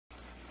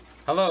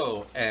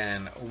Hello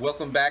and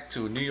welcome back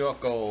to New York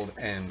Gold,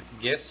 and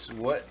guess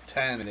what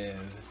time it is?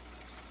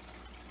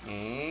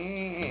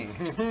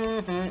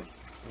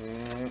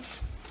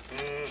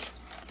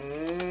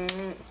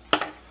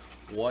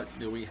 What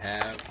do we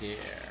have here?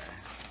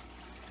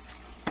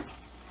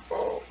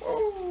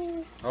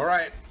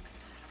 Alright,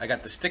 I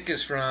got the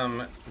stickers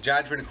from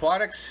Jadren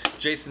Aquatics.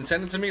 Jason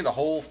sent it to me. The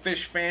whole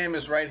Fishfam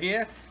is right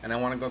here, and I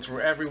want to go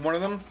through every one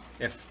of them.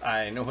 If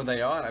I know who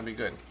they are, that'd be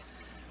good.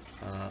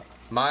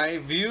 My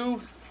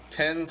view,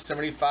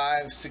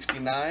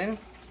 1075.69.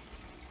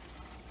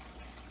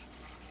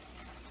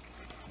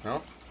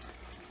 No.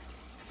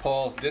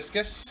 Paul's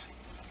discus.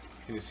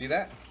 Can you see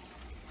that?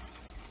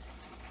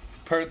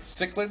 Perth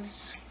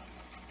cichlids.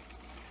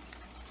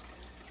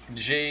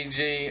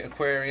 JJ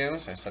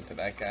aquariums. I said to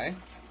that guy.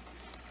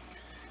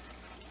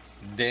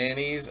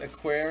 Danny's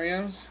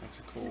aquariums. That's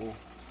a cool.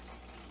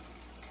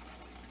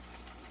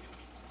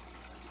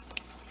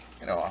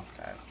 Get off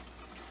that.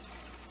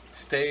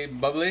 Stay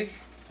bubbly.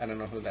 I don't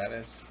know who that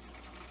is.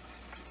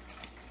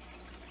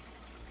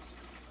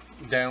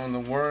 Down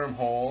the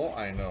wormhole.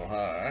 I know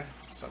her.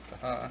 It's up to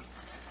her.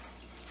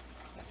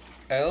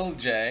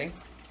 LJ.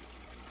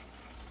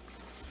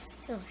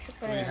 Oh,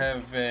 We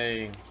have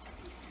a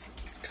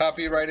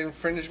copyright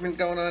infringement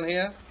going on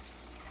here.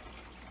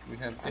 We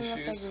have I don't know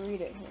if I issues. can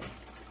read it here.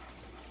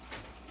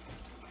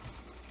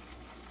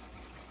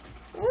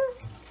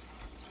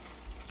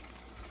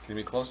 Can you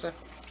be closer?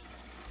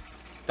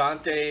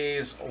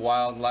 Dante's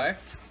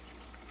Wildlife.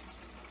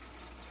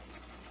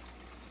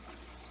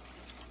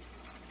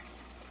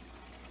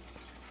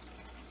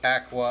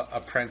 Aqua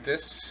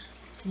Apprentice.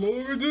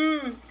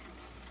 Florida.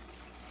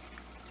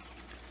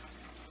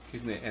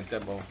 He's in the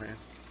Antebo, man.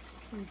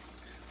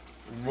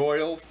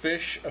 Royal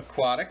Fish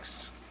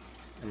Aquatics.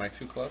 Am I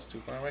too close? Too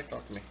far away?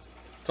 Talk to me.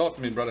 Talk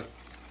to me, brother.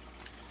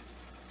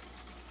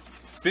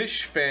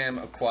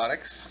 Fishfam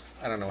Aquatics.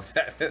 I don't know what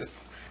that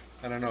is.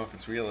 I don't know if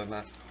it's real or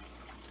not.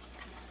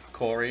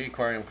 Corey,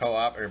 Aquarium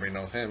Co-op, everybody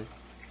knows him.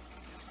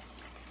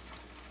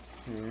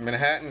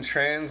 Manhattan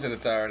Transit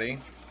Authority.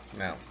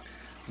 No.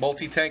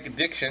 Multi-Tank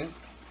Addiction.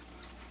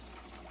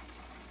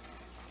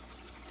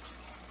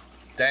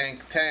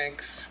 Dank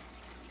Tanks.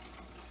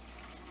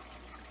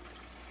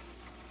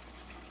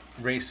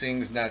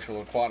 Racing's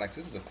Natural Aquatics.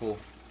 This is a cool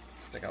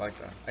stick. I like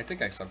that. I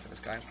think I subbed to this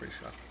guy, I'm pretty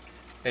sure.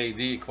 AD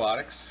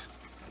Aquatics.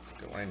 That's a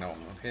good one. I know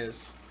him of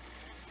his.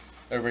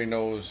 Everybody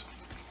knows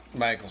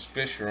Michael's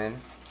Fish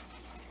Room.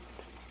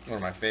 One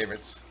of my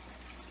favorites.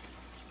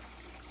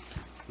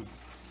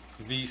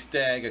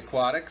 V-Stag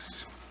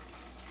Aquatics.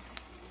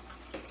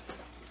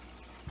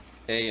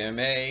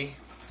 AMA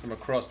from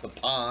across the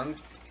pond.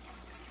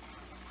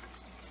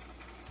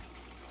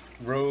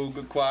 Rogue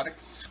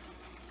Aquatics.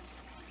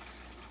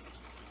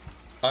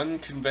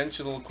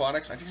 Unconventional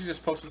Aquatics. I think she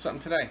just posted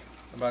something today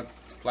about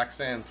black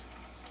sand.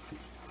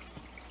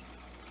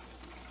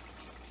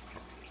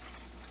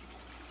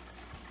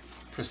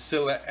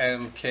 Priscilla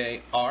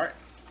MK Art.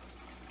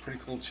 Pretty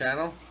cool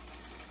channel.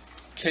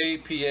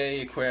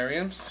 KPA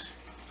Aquariums.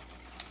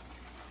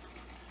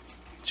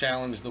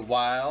 Challenge the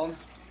Wild.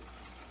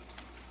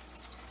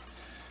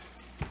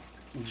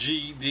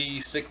 GD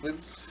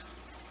Cichlids.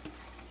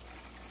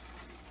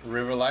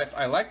 River Life.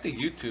 I like the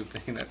YouTube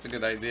thing. That's a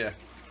good idea.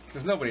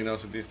 Because nobody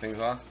knows what these things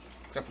are.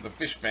 Except for the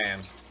fish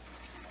fams.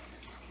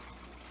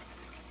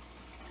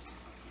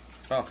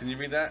 Oh, can you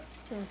read that?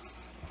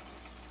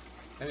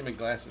 I need my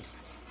glasses.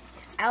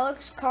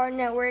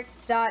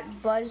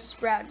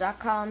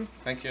 AlexCarNetwork.buzzsprout.com.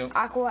 Thank you.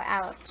 Aqua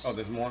Alex. Oh,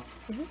 there's more?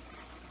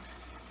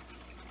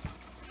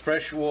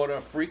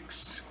 Freshwater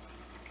Freaks.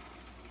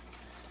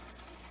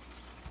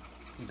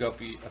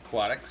 Guppy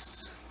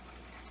Aquatics.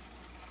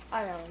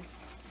 I know.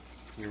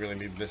 You really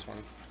need this one.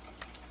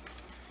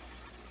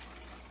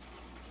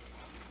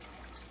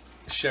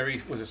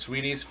 Sherry, was it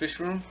Sweeney's Fish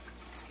Room?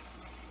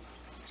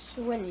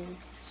 Swinny.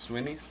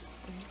 Sweeney's?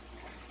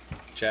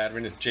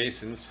 Jadren is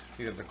Jason's.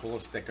 He got the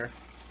coolest sticker.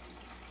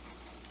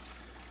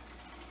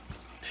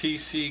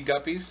 TC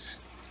Guppies.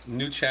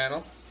 New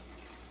channel.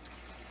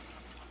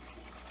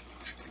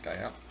 Check the guy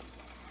out.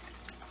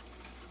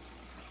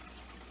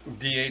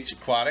 DH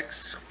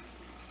Aquatics.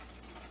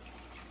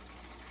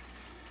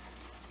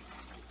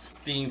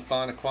 Steam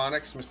Fawn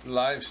Aquatics, Mr.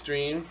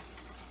 Livestream.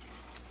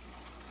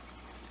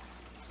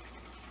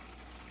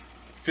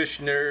 Fish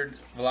Nerd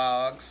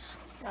Vlogs.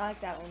 I like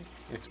that one.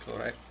 It's cool,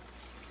 right?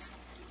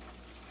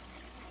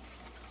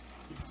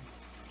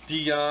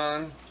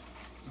 Dion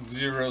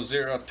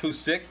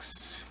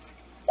 0026.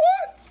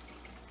 What?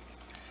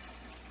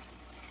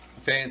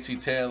 Fancy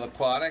Tail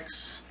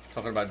Aquatics.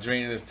 Talking about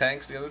draining his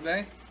tanks the other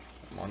day.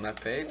 I'm on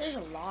that page. There's a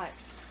lot.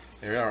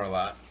 There are a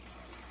lot.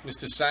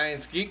 Mr.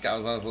 Science Geek, I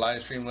was on his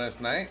live stream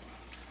last night.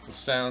 The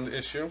sound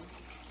issue.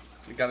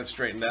 We got it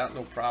straightened out,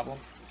 no problem.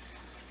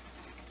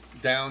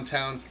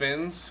 Downtown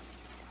Fins.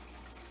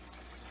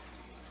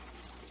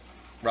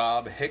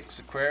 Rob Hicks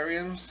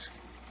Aquariums.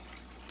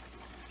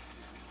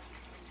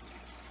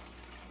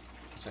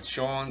 Is that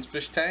Sean's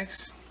Fish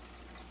Tanks?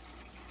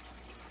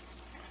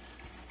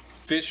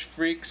 Fish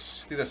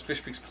Freaks. I think that's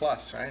Fish Freaks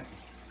Plus, right?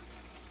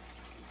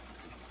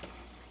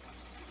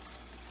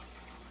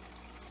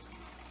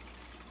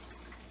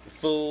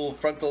 Full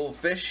frontal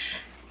fish.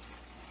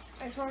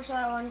 I just want to show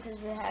that one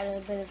because it had a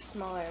bit of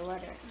smaller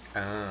letter.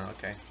 Ah,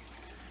 okay.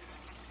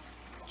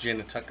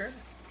 Jenna Tucker.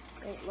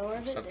 Wait, lower a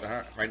bit. It's up to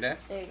her. Right there.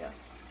 There you go.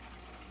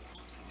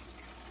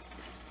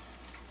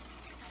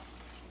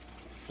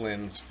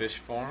 Flynn's Fish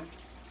Farm.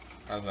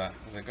 How's that?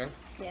 Is that good?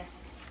 Yeah.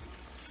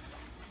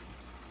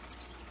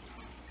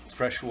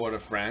 Freshwater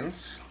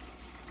Friends.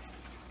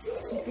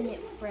 Keeping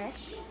it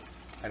fresh.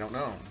 I don't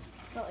know.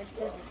 Well, it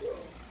says it.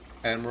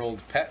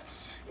 Emerald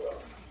Pets.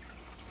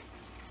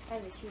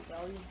 That's a cute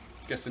doggy.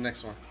 Guess the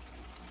next one.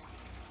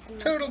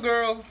 Turtle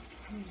Girl.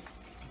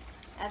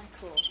 That's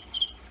cool.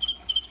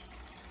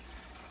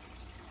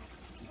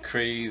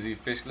 Crazy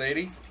Fish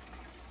Lady.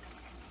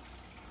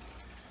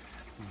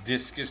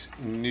 Discus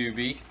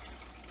Newbie.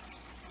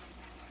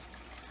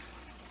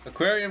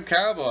 Aquarium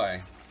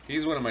Cowboy.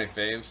 He's one of my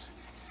faves.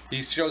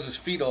 He shows his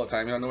feet all the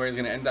time. You don't know where he's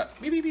going to end up.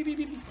 Beep, beep, beep, beep,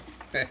 beep.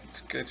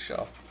 It's a good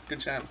show. Good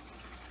job.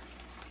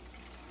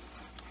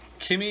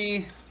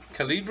 Kimmy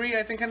Calibri,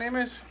 I think her name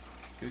is.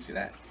 Can you see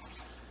that?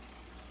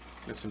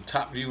 There's some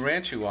Top View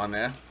Ranchu on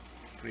there.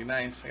 Pretty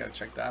nice. I gotta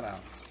check that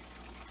out.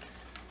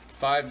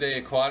 5 Day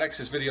Aquatics.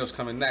 This video's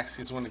coming next.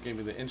 He's the one that gave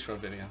me the intro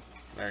video.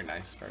 Very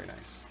nice. Very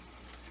nice.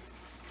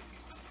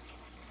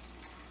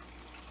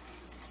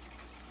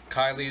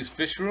 Kylie's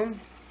Fish Room.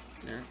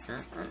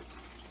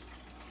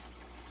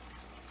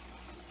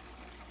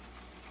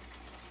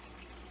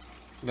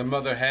 The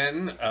mother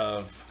hen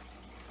of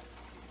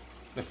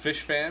the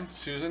Fishfam,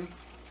 Susan.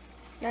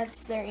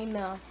 That's their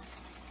email.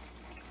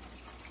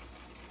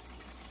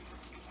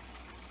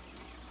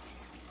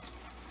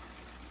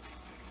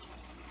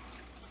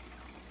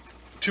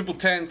 Triple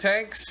 10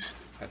 Tanks.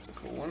 That's a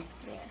cool one.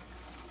 Yeah.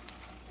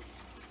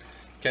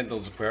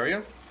 Kendall's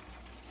Aquarium.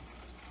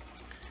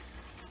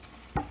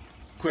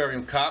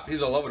 Aquarium Cop.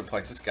 He's all over the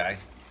place, this guy.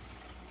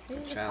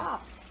 Who's the channel.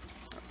 cop?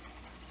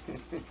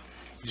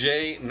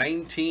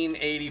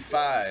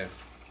 J1985.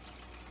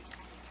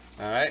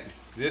 Alright,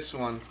 this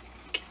one.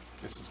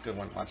 This is a good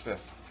one. Watch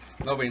this.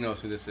 Nobody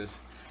knows who this is.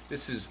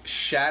 This is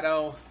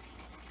Shadow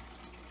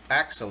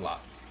Axolotl.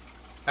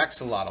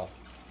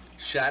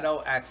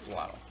 Shadow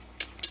Axolotl.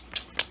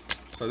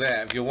 So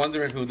there, if you're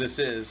wondering who this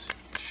is,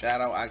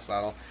 Shadow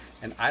Axolotl,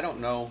 and I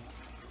don't know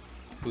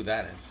who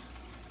that is.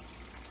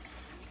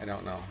 I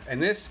don't know.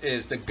 And this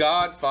is the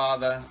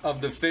godfather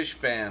of the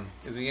Fishfam.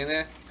 Is he in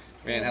there?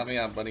 Man, help me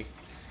out, buddy.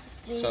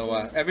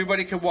 So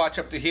everybody can watch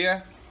up to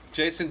here.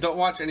 Jason, don't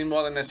watch any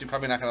more than this. You're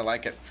probably not going to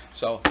like it.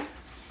 So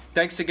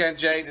thanks again,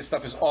 Jay. This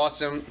stuff is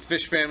awesome.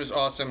 Fishfam is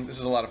awesome. This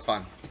is a lot of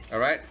fun. All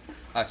right?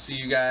 I'll see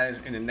you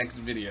guys in the next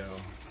video.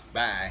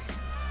 Bye.